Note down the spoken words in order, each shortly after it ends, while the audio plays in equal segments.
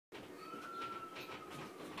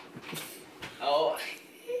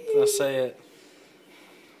say it.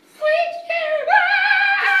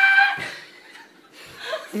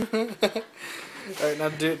 Alright, now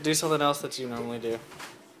do something else that you normally do.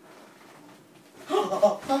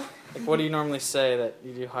 Like, what do you normally say that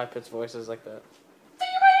you do high-pitched voices like that? What?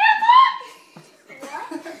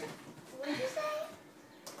 What did you say?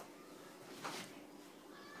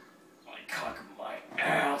 I cock my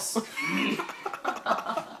ass.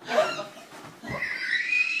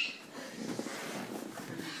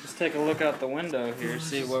 Let's take a look out the window here,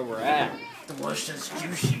 see where we're at. Delicious,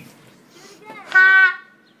 juicy.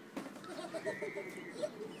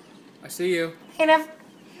 I see you. Enough. Do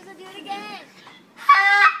it again.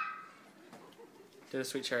 Do the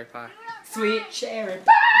sweet cherry pie. Sweet cherry.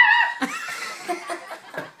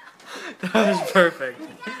 That was perfect.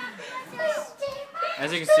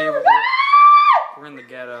 As you can see, we're in the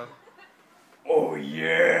ghetto. Oh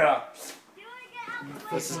yeah.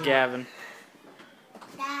 This is Gavin.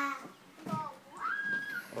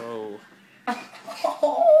 Oh.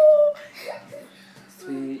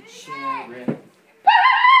 Sweet cherry.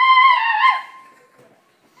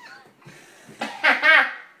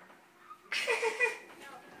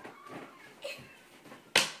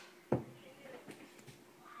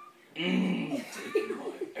 Taking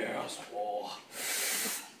my asshole.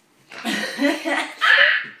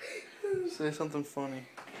 Say something funny.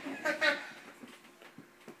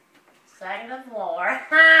 Sag the floor.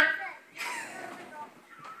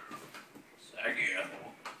 Saggy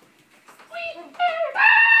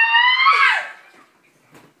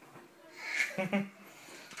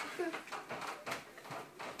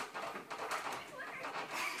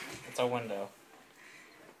It's a window.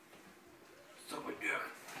 Stupid dick.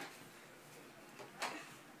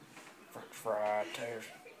 French fried taters.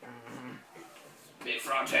 Big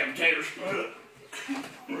fried taters. I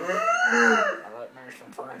like me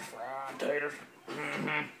some French fried taters.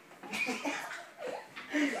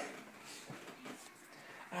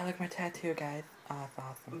 I like my tattoo, guys. Oh, it's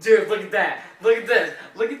awesome. Dude, look at that. Look at this.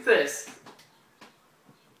 Look at this.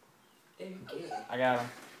 I got him.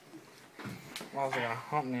 I was gonna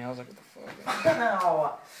hump me. I was like, what the fuck?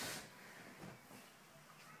 Ow.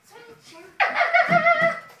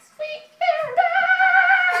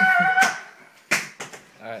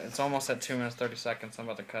 Alright, it's almost at 2 minutes 30 seconds. I'm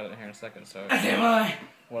about to cut it here in a second. So, Okay, bye.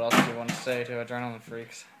 what else do you want to say to Adrenaline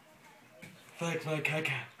Freaks? Fuck my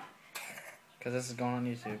caca. Because this is going on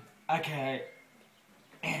YouTube. Okay.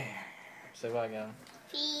 Say bye, Gavin.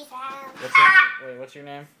 Peace out. What's your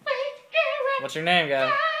name? What's your name,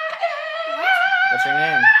 Gavin? What's your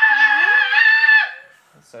name?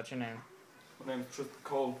 What's your name? My name's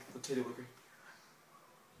Cole, the titty licker.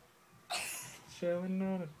 Chilling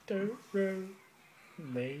on a dirt road,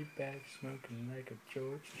 laid back smoking like a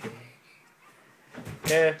George Jones.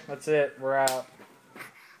 Okay, that's it. We're out.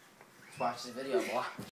 Let's watch the video, boy.